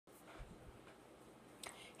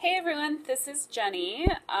Hey everyone, this is Jenny.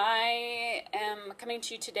 I am coming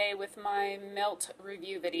to you today with my Melt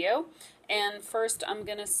review video. And first I'm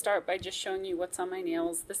going to start by just showing you what's on my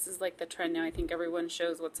nails. This is like the trend now. I think everyone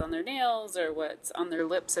shows what's on their nails or what's on their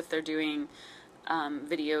lips if they're doing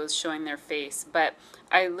videos showing their face. But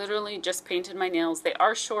I literally just painted my nails. They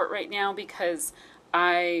are short right now because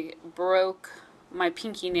I broke my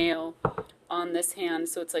pinky nail on this hand,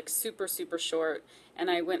 so it's like super short,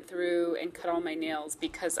 and I went through and cut all my nails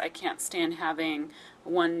because I can't stand having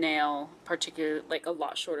one nail particularly like a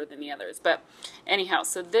lot shorter than the others. But anyhow,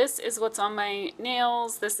 so this is what's on my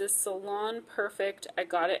nails. This is Salon Perfect. I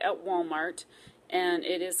got it at Walmart and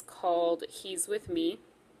it is called He's With Me,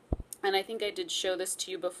 and I think I did show this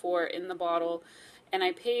to you before in the bottle, and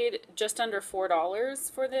I paid just under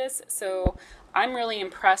 $4 for this, so I'm really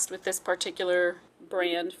impressed with this particular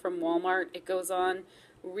brand from Walmart. It goes on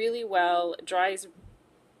really well, dries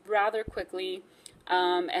rather quickly,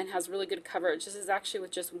 and has really good coverage. This is actually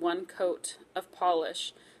with just one coat of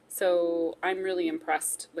polish, so I'm really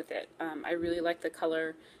impressed with it. I really like the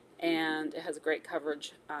color, and it has great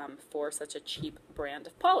coverage for such a cheap brand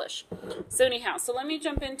of polish. So anyhow, so let me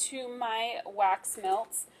jump into my wax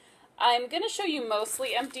melts. I'm going to show you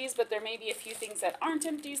mostly empties, but there may be a few things that aren't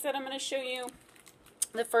empties that I'm going to show you.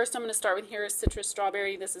 The first I'm going to start with here is Citrus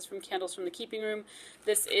Strawberry. This is from Candles from the Keeping Room.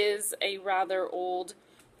 This is a rather old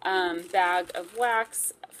bag of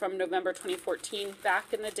wax from November 2014,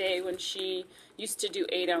 back in the day when she used to do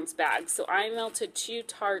 8-ounce bags. So I melted 2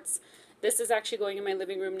 tarts. This is actually going in my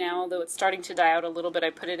living room now, though it's starting to die out a little bit. I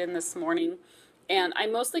put it in this morning. And I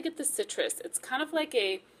mostly get the citrus. It's kind of like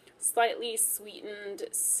a slightly sweetened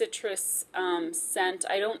citrus scent.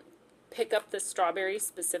 I don't pick up the strawberry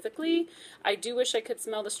specifically. I do wish I could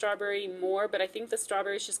smell the strawberry more, but I think the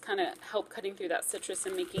strawberries just kind of help cutting through that citrus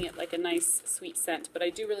and making it like a nice sweet scent. But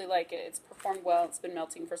I do really like it. It's performed well. It's been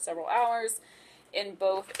melting for several hours in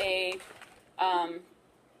both a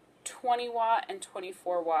 20 watt and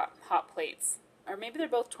 24 watt hot plates, or maybe they're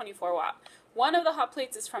both 24 watt. One of the hot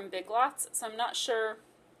plates is from Big Lots, so I'm not sure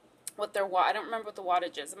what their watt, I don't remember what the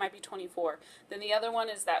wattage is. It might be 24. Then the other one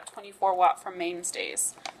is that 24 watt from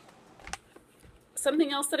Mainstays.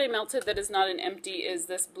 Something else that I melted that is not an empty is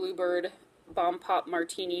this Bluebird Bomb Pop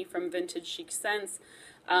Martini from Vintage Chic Scents.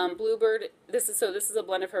 Bluebird, this is a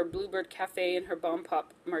blend of her Bluebird Cafe and her Bomb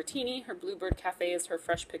Pop Martini. Her Bluebird Cafe is her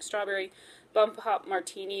fresh picked strawberry. Bomb Pop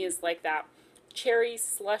Martini is like that cherry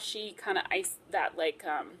slushy kind of ice, that like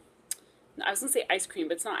I was gonna say ice cream,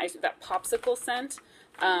 but it's not ice, that popsicle scent.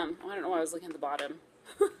 I don't know why I was looking at the bottom.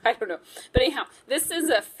 I don't know. But anyhow, this is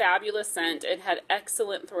a fabulous scent. It had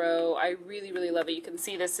excellent throw. I really love it. You can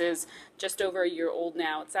see this is just over a year old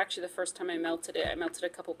now. It's actually the first time I melted it. I melted a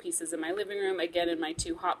couple pieces in my living room, again in my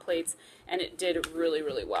 2 hot plates, and it did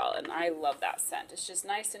really well. And I love that scent. It's just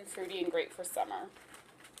nice and fruity and great for summer.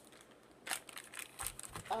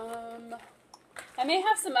 I may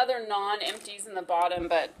have some other non-empties in the bottom,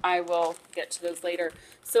 but I will get to those later.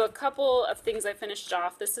 So a couple of things I finished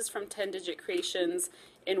off. This is from 10 Digit Creations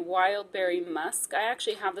in Wild Berry Musk. I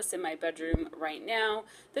actually have this in my bedroom right now.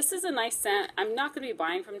 This is a nice scent. I'm not going to be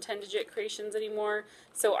buying from 10 Digit Creations anymore,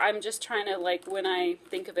 so I'm just trying to, like, when I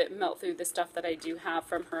think of it, melt through the stuff that I do have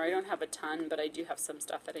from her. I don't have a ton, but I do have some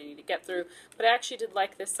stuff that I need to get through. But I actually did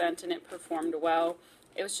like this scent, and it performed well.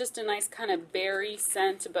 It was just a nice kind of berry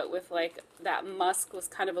scent, but with like that musk was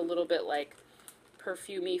kind of a little bit like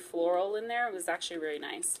perfumey floral in there. It was actually really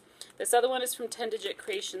nice. This other one is from 10 Digit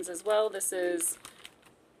Creations as well. This is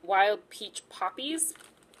Wild Peach Poppies.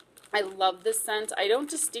 I love this scent. I don't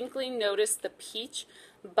distinctly notice the peach,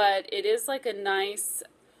 but it is like a nice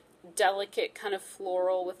delicate kind of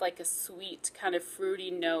floral with like a sweet kind of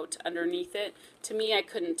fruity note underneath it. To me, I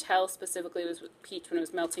couldn't tell specifically it was peach when it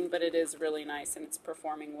was melting, but it is really nice and it's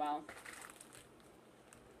performing well.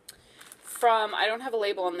 From, I don't have a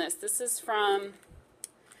label on this. This is from,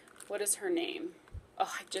 what is her name?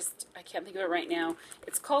 Oh, I can't think of it right now.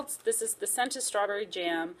 It's called, this is, the scent is Strawberry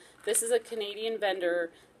Jam. This is a Canadian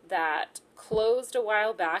vendor that closed a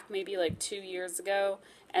while back, maybe like 2 years ago,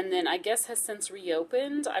 and then I guess has since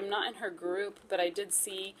reopened. I'm not in her group, but I did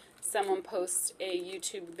see someone post a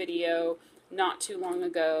YouTube video not too long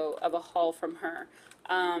ago of a haul from her.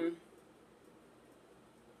 Oh,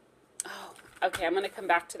 okay, I'm going to come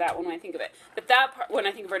back to that one when I think of it. But that part, when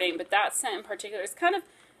I think of her name, but that scent in particular is kind of,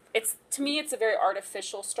 it's, to me, it's a very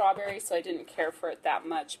artificial strawberry, so I didn't care for it that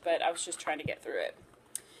much, but I was just trying to get through it.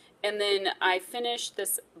 And then I finished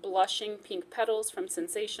this Blushing Pink Petals from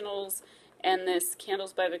Sensationals, and this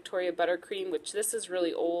Candles by Victoria Buttercream, which this is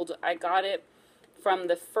really old. I got it from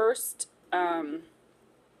the first,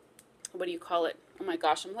 what do you call it? oh my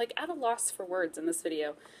gosh, I'm like at a loss for words in this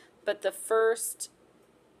video, but the first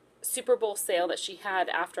Super Bowl sale that she had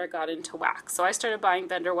after I got into wax. So I started buying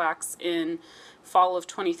vendor wax in fall of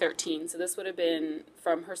 2013. So this would have been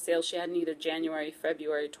from her sale she had in either January,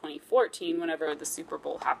 February 2014, whenever the Super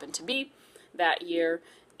Bowl happened to be that year.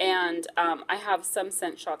 And I have some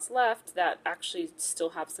scent shots left that actually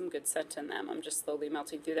still have some good scent in them. I'm just slowly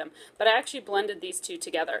melting through them. But I actually blended these two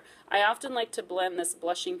together. I often like to blend this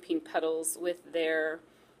Blushing Pink Petals with their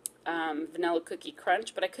Vanilla Cookie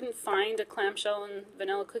Crunch, but I couldn't find a clamshell and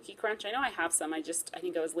Vanilla Cookie Crunch. I know I have some, I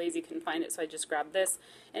think I was lazy, couldn't find it, so I just grabbed this.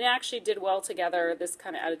 And it actually did well together. This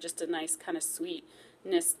kind of added just a nice kind of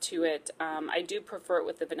sweetness to it. I do prefer it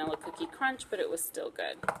with the Vanilla Cookie Crunch, but it was still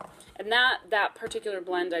good. And that particular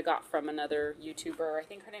blend I got from another YouTuber. I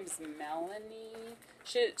think her name's Melanie.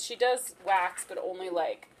 She does wax, but only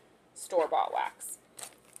like store-bought wax.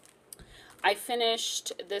 I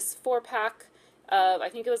finished this 4-pack of, I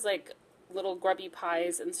think it was like little grubby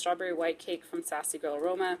pies and strawberry white cake from Sassy Girl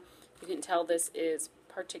Aroma. You can tell this is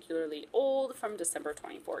particularly old, from December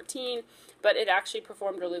 2014, but it actually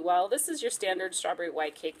performed really well. This is your standard strawberry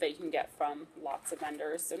white cake that you can get from lots of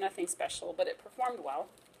vendors, so nothing special, but it performed well.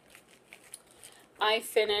 I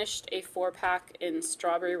finished a 4-pack in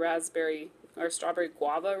strawberry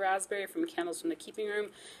guava raspberry from Candles from the Keeping Room.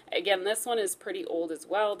 Again, this one is pretty old as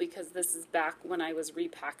well, because this is back when I was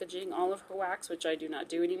repackaging all of her wax, which I do not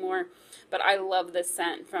do anymore. But I love this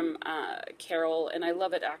scent from Carol, and I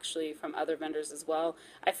love it actually from other vendors as well.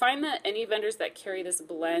 I find that any vendors that carry this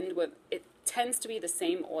blend, it tends to be the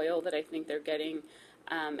same oil that I think they're getting,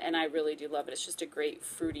 and I really do love it. It's just a great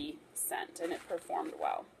fruity scent, and it performed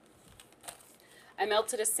well. I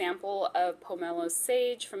melted a sample of Pomelo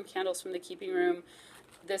Sage from Candles from the Keeping Room.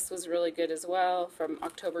 This was really good as well, from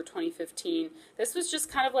October 2015. This was just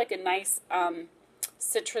kind of like a nice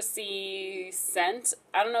citrusy scent.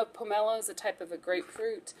 I don't know if pomelo is a type of a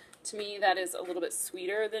grapefruit. To me, that is a little bit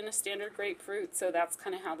sweeter than a standard grapefruit, so that's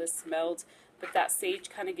kind of how this smelled. But that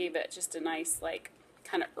sage kind of gave it just a nice, like,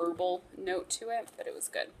 kind of herbal note to it, but it was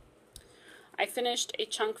good. I finished a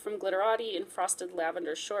chunk from Glitterati in Frosted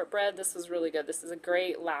Lavender Shortbread. This was really good. This is a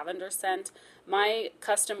great lavender scent. My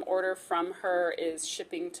custom order from her is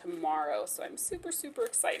shipping tomorrow, so I'm super, super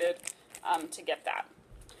excited to get that.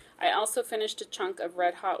 I also finished a chunk of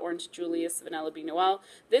Red Hot Orange Julius Vanilla Bean Noel.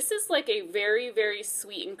 This is like a very, very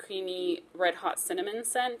sweet and creamy Red Hot cinnamon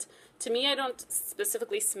scent. To me, I don't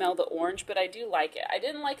specifically smell the orange, but I do like it. I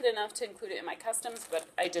didn't like it enough to include it in my customs, but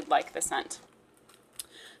I did like the scent.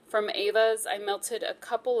 From Ava's, I melted a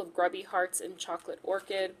couple of Grubby Hearts in Chocolate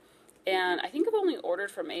Orchid, and I think I've only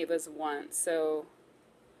ordered from Ava's once, so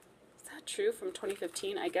is that true, from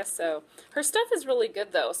 2015? I guess so. Her stuff is really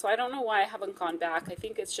good though, so I don't know why I haven't gone back. I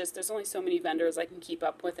think it's just there's only so many vendors I can keep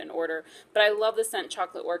up with and order, but I love the scent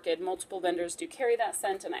Chocolate Orchid. Multiple vendors do carry that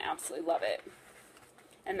scent, and I absolutely love it,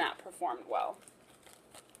 and that performed well.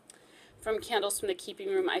 From Candles from the Keeping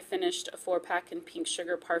Room, I finished a 4-pack in Pink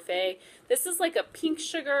Sugar Parfait. This is like a pink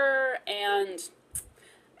sugar, and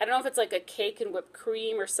I don't know if it's like a cake and whipped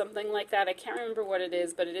cream or something like that. I can't remember what it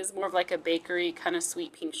is, but it is more of like a bakery kind of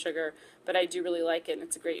sweet pink sugar. But I do really like it, and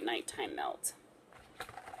it's a great nighttime melt.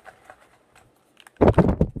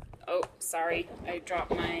 Oh, sorry. I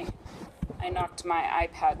knocked my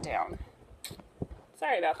iPad down.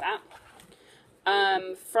 Sorry about that.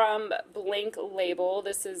 From Blank Label,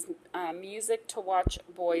 this is Music to Watch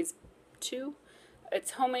Boys 2.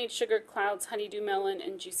 It's homemade sugar clouds, honeydew melon,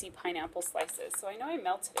 and juicy pineapple slices. So I know I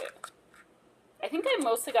melted it. I think I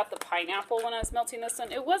mostly got the pineapple when I was melting this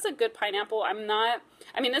one. It was a good pineapple.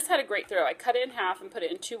 This had a great throw. I cut it in half and put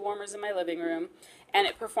it in 2 warmers in my living room, and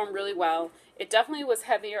it performed really well. It definitely was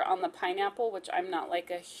heavier on the pineapple, which I'm not like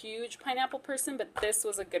a huge pineapple person, but this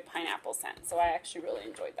was a good pineapple scent, so I actually really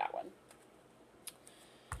enjoyed that one.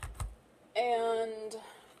 And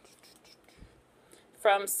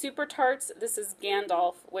from Super Tarts, this is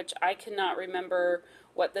Gandalf, which I cannot remember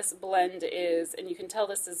what this blend is, and you can tell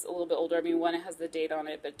this is a little bit older. I mean, one, it has the date on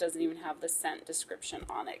it, but it doesn't even have the scent description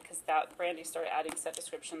on it, because that Brandy started adding scent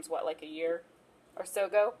descriptions, what, like a year or so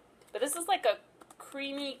ago? But this is like a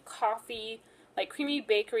creamy coffee, like creamy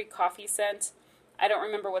bakery coffee scent. I don't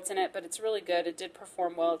remember what's in it, but it's really good. It did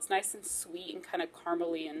perform well. It's nice and sweet and kind of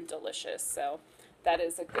caramely and delicious, so that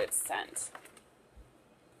is a good scent.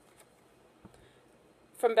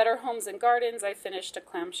 From Better Homes and Gardens, I finished a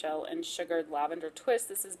clamshell and sugared lavender twist.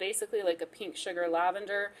 This is basically like a pink sugar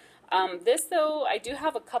lavender. This, though, I do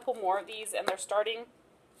have a couple more of these, and they're starting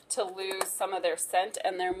to lose some of their scent,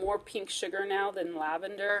 and they're more pink sugar now than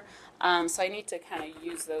lavender, so I need to kind of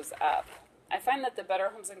use those up. I find that the Better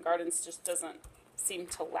Homes and Gardens just doesn't seem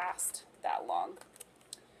to last that long.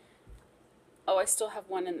 I still have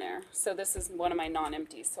one in there. So this is one of my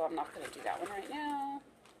non-empties, so I'm not going to do that one right now.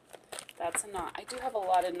 That's a not. I do have a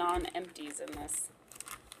lot of non-empties in this.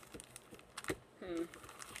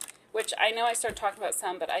 Which I know I started talking about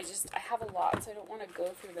some, but I have a lot, so I don't want to go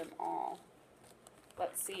through them all.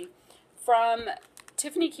 Let's see. From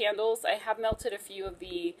Tiffany Candles, I have melted a few of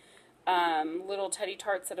the little Teddy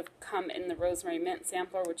Tarts that have come in the Rosemary Mint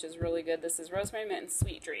sampler, which is really good. This is Rosemary Mint and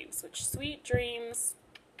Sweet Dreams, which Sweet Dreams,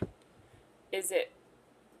 is it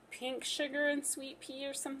pink sugar and sweet pea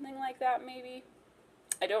or something like that maybe?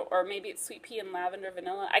 I don't, or maybe it's sweet pea and lavender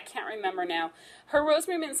vanilla. I can't remember now. Her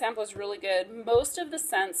Rosemary Mint sample is really good. Most of the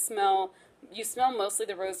scents you smell mostly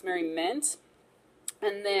the Rosemary Mint,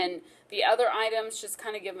 and then the other items just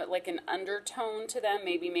kind of give it like an undertone to them,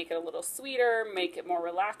 maybe make it a little sweeter, make it more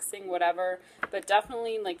relaxing, whatever. But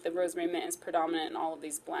definitely like the Rosemary Mint is predominant in all of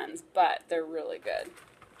these blends, but they're really good.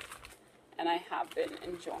 And I have been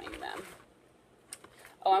enjoying them.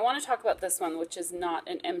 Oh, I want to talk about this one, which is not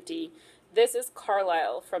an empty. This is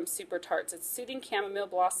Carlisle from Super Tarts. It's Soothing Chamomile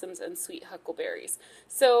Blossoms and Sweet Huckleberries.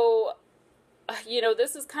 So, you know,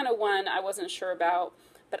 this is kind of one I wasn't sure about,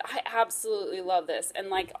 but I absolutely love this. And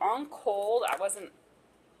like on cold, I wasn't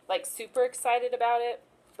like super excited about it,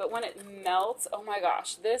 but when it melts, oh my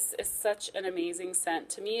gosh, this is such an amazing scent.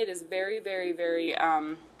 To me, it is very, very, very,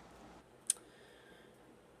 oh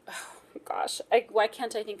gosh, why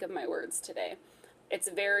can't I think of my words today? It's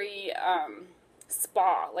very,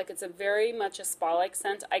 spa, like it's a very much a spa-like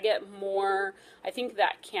scent. I get more, I think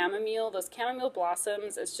that chamomile, those chamomile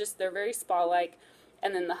blossoms, it's just, they're very spa-like.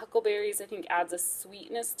 And then the huckleberries, I think, adds a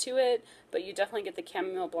sweetness to it, but you definitely get the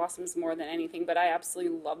chamomile blossoms more than anything. But I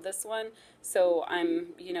absolutely love this one, so I'm,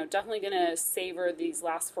 you know, definitely going to savor these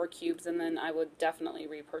last 4 cubes, and then I would definitely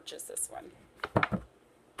repurchase this one.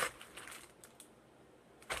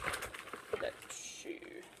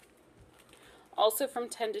 Also from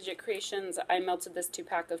 10 Digit Creations, I melted this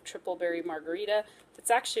 2-pack of Triple Berry Margarita. It's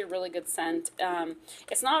actually a really good scent.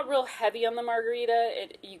 It's not real heavy on the margarita.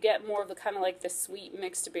 You get more of the kind of like the sweet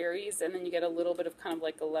mixed berries, and then you get a little bit of kind of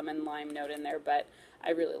like a lemon lime note in there, but I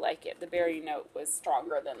really like it. The berry note was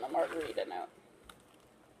stronger than the margarita note.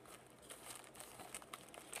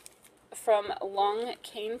 From Long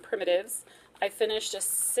Cane Primitives, I finished a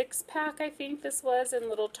 6-pack, I think this was, in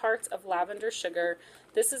little tarts of lavender sugar.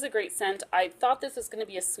 This is a great scent. I thought this was going to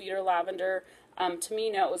be a sweeter lavender. To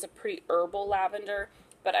me, no, it was a pretty herbal lavender,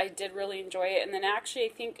 but I did really enjoy it. And then actually, I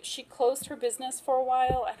think she closed her business for a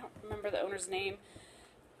while. I don't remember the owner's name.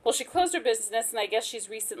 Well, she closed her business, and I guess she's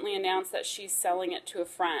recently announced that she's selling it to a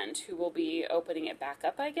friend who will be opening it back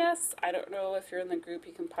up, I guess. I don't know if you're in the group.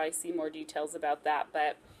 You can probably see more details about that,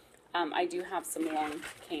 but I do have some Long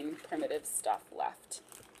Cane Primitive stuff left.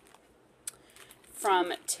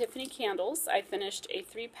 From Tiffany Candles, I finished a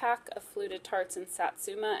 3-pack of Fluted Tarts in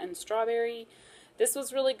Satsuma and Strawberry. This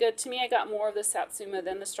was really good to me. I got more of the Satsuma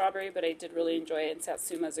than the Strawberry, but I did really enjoy it, and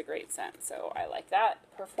Satsuma is a great scent, so I like that.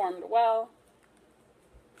 Performed well.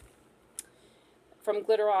 From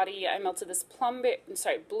Glitterati, I melted this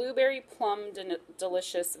Blueberry Plum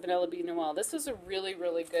Delicious Vanilla Bean Noel. This was a really,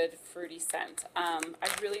 really good fruity scent. I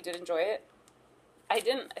really did enjoy it.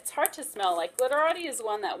 It's hard to smell. Like, Glitterati is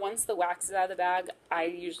one that once the wax is out of the bag, I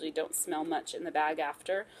usually don't smell much in the bag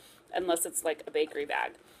after, unless it's like a bakery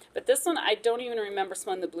bag. But this one, I don't even remember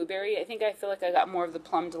smelling the blueberry. I feel like I got more of the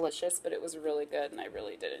Plum Delicious, but it was really good, and I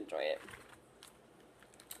really did enjoy it.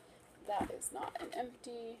 That is not an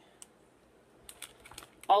empty.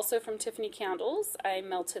 Also from Tiffany Candles, I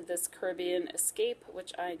melted this Caribbean Escape,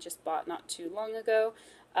 which I just bought not too long ago.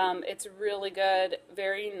 It's really good,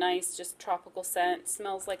 very nice, just tropical scent.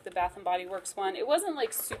 Smells like the Bath & Body Works one. It wasn't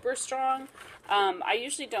like super strong. I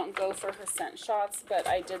usually don't go for her scent shots, but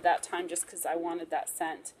I did that time just because I wanted that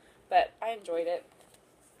scent. But I enjoyed it.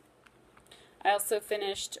 I also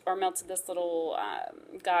finished or melted this little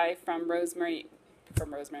guy from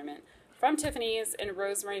Tiffany's in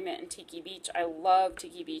Rosemary Mint and Tiki Beach. I love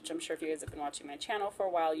Tiki Beach. I'm sure if you guys have been watching my channel for a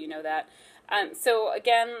while, you know that. So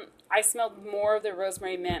again, I smelled more of the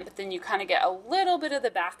Rosemary Mint, but then you kind of get a little bit of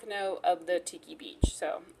the back note of the Tiki Beach.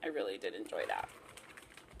 So I really did enjoy that.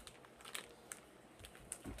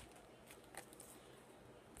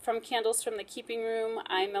 From Candles from the Keeping Room,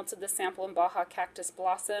 I melted the sample in Baja Cactus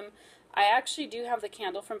Blossom. I actually do have the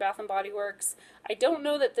candle from Bath & Body Works. I don't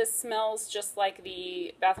know that this smells just like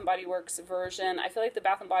the Bath & Body Works version. I feel like the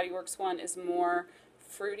Bath & Body Works one is more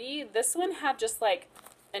fruity. This one had just like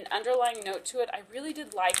an underlying note to it. I really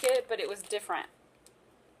did like it, but it was different.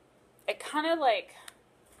 It kind of like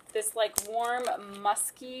this like warm,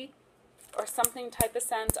 musky or something type of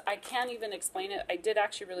scent. I can't even explain it. I did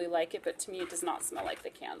actually really like it, but to me it does not smell like the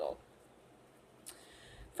candle.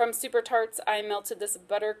 From Super Tarts, I melted this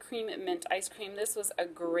buttercream mint ice cream. This was a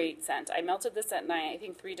great scent. I melted this at night, I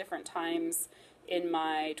think 3 different times in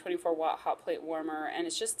my 24-watt hot plate warmer, and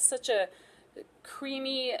it's just such a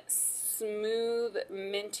creamy, smooth,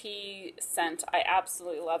 minty scent. I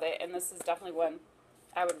absolutely love it, and this is definitely one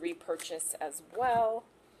I would repurchase as well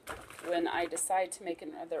when I decide to make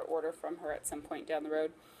another order from her at some point down the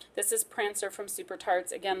road. This is Prancer from Super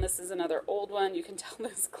Tarts. Again, this is another old one. You can tell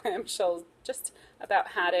this clamshell just about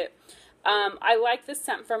had it. I like this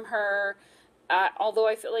scent from her, although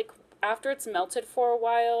I feel like after it's melted for a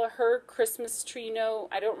while, her Christmas tree note,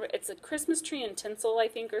 it's a Christmas tree and tinsel, I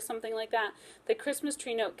think, or something like that. The Christmas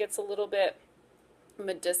tree note gets a little bit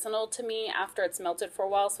medicinal to me after it's melted for a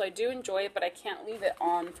while, so I do enjoy it, but I can't leave it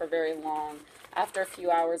on for very long. After a few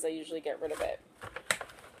hours, I usually get rid of it.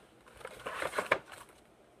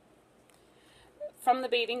 From the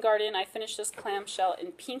Bathing Garden, I finished this clamshell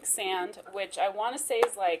in pink sand, which I want to say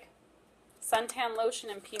is like suntan lotion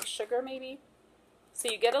and pink sugar, maybe. So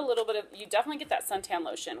you get a little bit of, you definitely get that suntan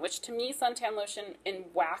lotion, which to me, suntan lotion in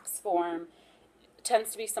wax form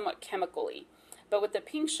tends to be somewhat chemical-y. But with the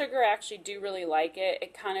pink sugar, I actually do really like it.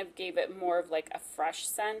 It kind of gave it more of like a fresh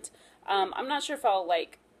scent. I'm not sure if I'll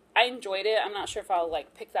like, I enjoyed it. I'm not sure if I'll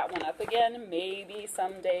like pick that one up again. Maybe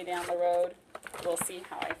someday down the road. We'll see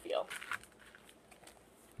how I feel.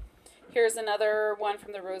 Here's another one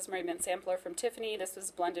from the Rosemary Mint Sampler from Tiffany. This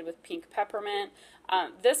was blended with pink peppermint.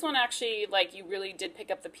 This one actually, like, you really did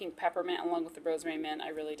pick up the pink peppermint along with the rosemary mint. I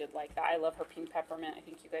really did like that. I love her pink peppermint. I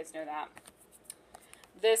think you guys know that.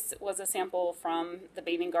 This was a sample from the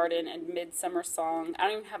Bathing Garden and Midsummer Song. I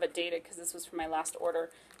don't even have it dated because this was from my last order.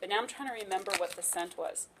 But now I'm trying to remember what the scent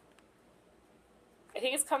was. I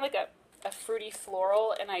think it's kind of like a fruity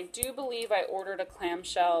floral, and I do believe I ordered a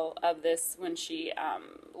clamshell of this when she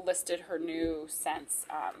listed her new scents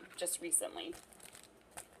just recently.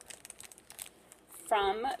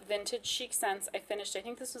 From Vintage Chic Scents, I finished, I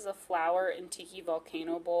think this was a flower in Tiki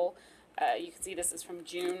Volcano Bowl. You can see this is from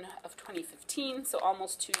June of 2015, so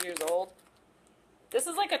almost 2 years old. This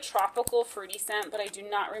is like a tropical fruity scent, but I do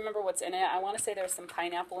not remember what's in it. I want to say there's some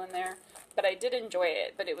pineapple in there, but I did enjoy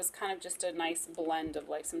it, but it was kind of just a nice blend of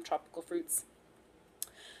like some tropical fruits.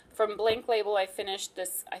 From Blank Label, I finished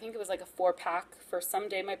this, I think it was like a 4-pack for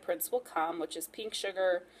Someday My Prince Will Come, which is pink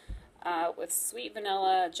sugar with sweet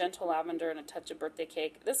vanilla, gentle lavender, and a touch of birthday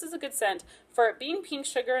cake. This is a good scent. For it being pink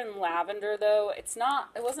sugar and lavender, though, it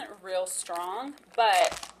wasn't real strong,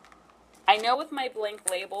 but I know with my Blank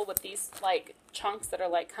Label, with these like chunks that are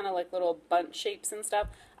like kind of like little bunch shapes and stuff,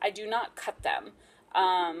 I do not cut them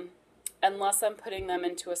unless I'm putting them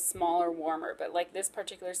into a smaller warmer. But like this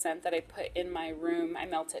particular scent that I put in my room, I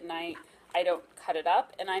melt at night, I don't cut it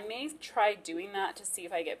up, and I may try doing that to see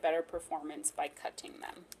if I get better performance by cutting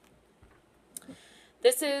them.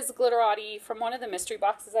 This is Glitterati from one of the mystery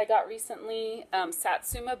boxes I got recently,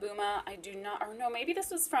 Satsuma Buma. I do not, or no, maybe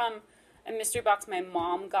this was from a mystery box my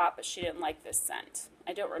mom got, but she didn't like this scent.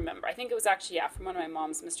 I don't remember. I think it was actually, yeah, from one of my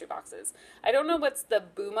mom's mystery boxes. I don't know what's the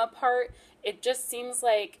Buma part. It just seems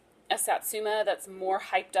like a Satsuma that's more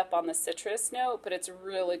hyped up on the citrus note, but it's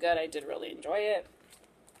really good. I did really enjoy it.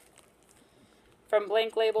 From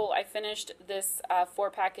Blank Label, I finished this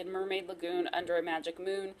 4-pack in Mermaid Lagoon Under a Magic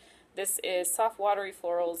Moon. This is soft watery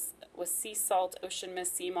florals with sea salt, ocean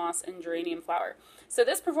mist, sea moss, and geranium flower. So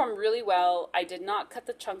this performed really well. I did not cut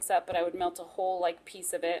the chunks up, but I would melt a whole like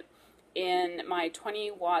piece of it in my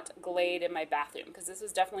 20-watt Glade in my bathroom, because this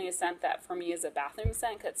is definitely a scent that for me is a bathroom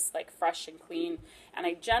scent, because it's like fresh and clean, and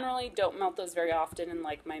I generally don't melt those very often in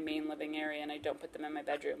like my main living area, and I don't put them in my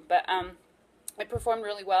bedroom. But it performed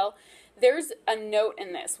really well. There's a note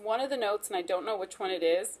in this. One of the notes, and I don't know which one it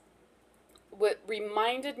is, what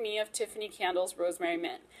reminded me of Tiffany Candle's Rosemary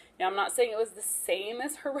Mint. Now, I'm not saying it was the same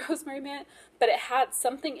as her Rosemary Mint, but it had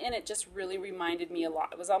something in it just really reminded me a lot.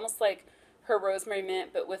 It was almost like her Rosemary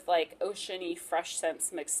Mint, but with like oceany fresh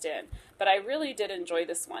scents mixed in. But I really did enjoy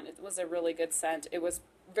this one. It was a really good scent. It was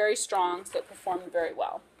very strong, so it performed very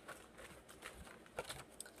well.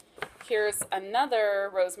 Here's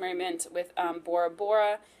another Rosemary Mint with Bora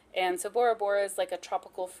Bora. And so Bora Bora is like a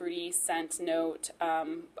tropical fruity scent note.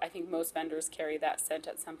 I think most vendors carry that scent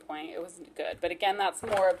at some point. It wasn't good. But again, that's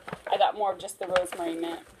more of, I got more of just the rosemary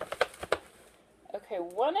mint. Okay,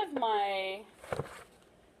 one of my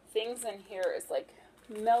things in here is like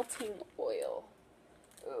melting oil.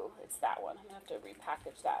 Ooh, it's that one. I'm going to have to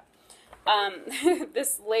repackage that.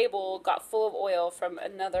 This label got full of oil from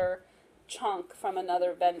another chunk from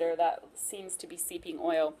another vendor that seems to be seeping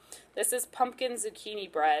oil. This is pumpkin zucchini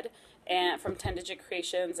bread and from 10 Digit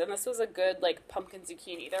Creations, and this was a good like pumpkin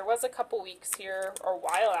zucchini. There was a couple weeks here, or a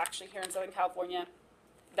while actually, here in Southern California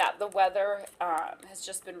that the weather has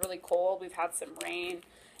just been really cold. We've had some rain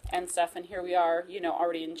and stuff, and here we are, you know,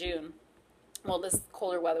 already in June. Well, this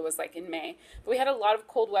colder weather was like in May. But we had a lot of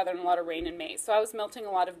cold weather and a lot of rain in May. So I was melting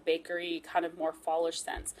a lot of bakery, kind of more fallish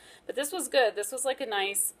scents. But this was good. This was like a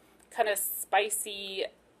nice kind of spicy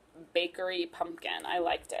bakery pumpkin. I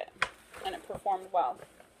liked it. And it performed well.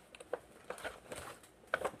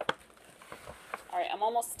 All right, I'm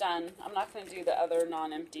almost done. I'm not going to do the other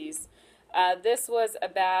non-empties. This was a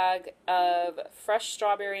bag of fresh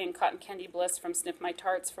strawberry and cotton candy bliss from Sniff My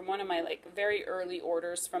Tarts, from one of my like very early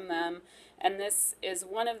orders from them. And this is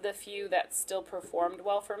one of the few that still performed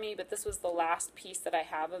well for me, but this was the last piece that I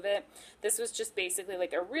have of it. This was just basically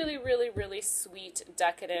like a really, really, really sweet,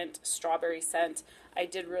 decadent strawberry scent. I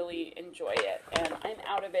did really enjoy it, and I'm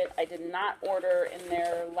out of it. I did not order in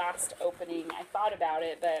their last opening. I thought about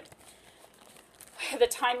it, but the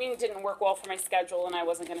timing didn't work well for my schedule, and I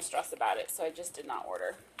wasn't going to stress about it, so I just did not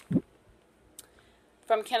order.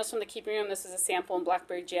 From Candles from the Keeping Room, this is a sample in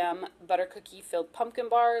blackberry jam butter cookie filled pumpkin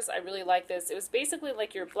bars. I really like this. It was basically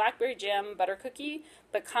like your blackberry jam butter cookie,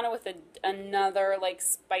 but kind of with another like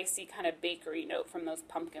spicy kind of bakery note from those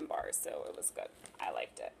pumpkin bars, so it was good. I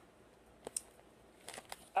liked it.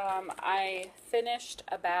 I finished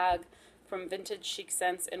a bag from Vintage Chic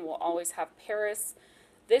Scents and Will Always Have Paris.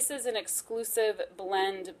 This is an exclusive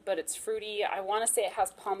blend, but it's fruity. I want to say it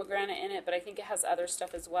has pomegranate in it, but I think it has other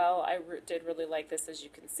stuff as well. I did really like this, as you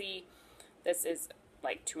can see. This is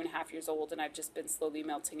like 2.5 years old, and I've just been slowly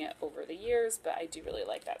melting it over the years, but I do really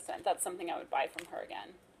like that scent. That's something I would buy from her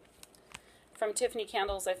again. From Tiffany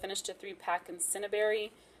Candles, I finished a 3-pack in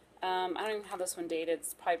Cinnaberry. I don't even have this one dated.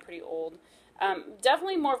 It's probably pretty old.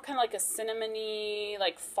 Definitely more of kind of like a cinnamony,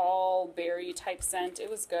 like fall berry type scent. It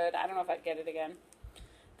was good. I don't know if I'd get it again.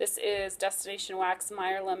 This is Destination Wax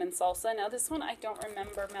Meyer Lemon Salsa. Now this one I don't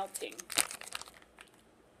remember melting.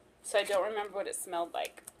 So I don't remember what it smelled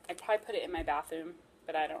like. I probably put it in my bathroom,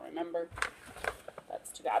 but I don't remember. That's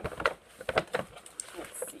too bad.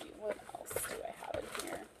 Let's see, what else do I have in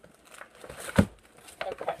here?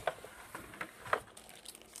 Okay.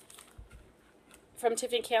 From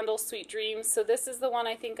Tiffany Candles, Sweet Dreams. So this is the one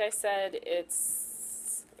I think I said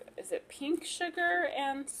it's, is it pink sugar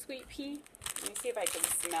and sweet pea? Let me see if I can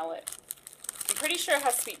smell it. I'm pretty sure it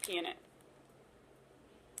has sweet pea in it.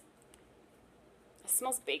 It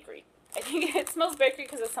smells bakery. I think it smells bakery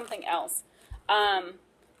because it's something else.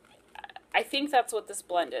 I think that's what this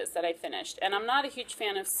blend is that I finished. And I'm not a huge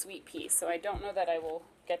fan of sweet pea, so I don't know that I will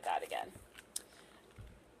get that again.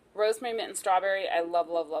 Rosemary Mint and Strawberry. I love,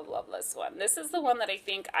 love, love, love this one. This is the one that I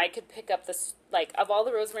think I could pick up this, like, of all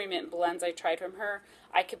the Rosemary Mint blends I tried from her,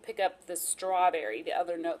 I could pick up the strawberry, the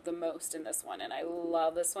other note, the most in this one. And I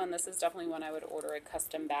love this one. This is definitely one I would order a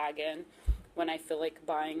custom bag in when I feel like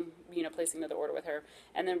buying, you know, placing another order with her.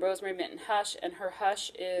 And then Rosemary Mint and Hush. And her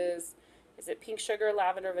Hush is it pink sugar,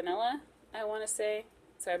 lavender, vanilla, I want to say.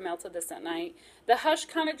 So I melted this at night. The Hush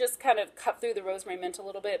kind of cut through the rosemary mint a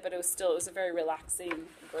little bit, but it was a very relaxing,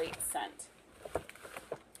 great scent.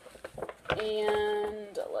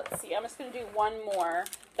 And let's see, I'm just going to do one more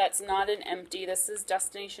that's not an empty. This is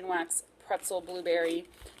Destination Wax Pretzel Blueberry.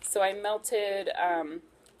 So I melted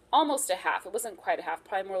almost a half. It wasn't quite a half,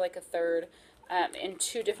 probably more like a third, in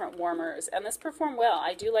 2 different warmers. And this performed well.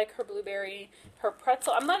 I do like her blueberry. Her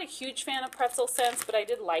pretzel, I'm not a huge fan of pretzel scents, but I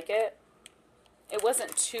did like it. It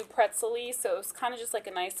wasn't too pretzel-y, so it was kind of just like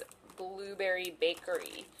a nice blueberry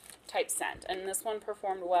bakery type scent. And this one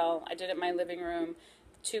performed well. I did it in my living room,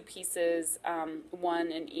 2 pieces,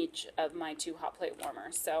 1 in each of my 2 hot plate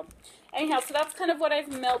warmers. So anyhow, so that's kind of what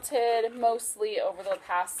I've melted mostly over the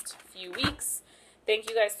past few weeks. Thank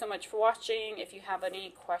you guys so much for watching. If you have any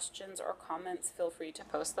questions or comments, feel free to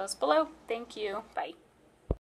post those below. Thank you. Bye.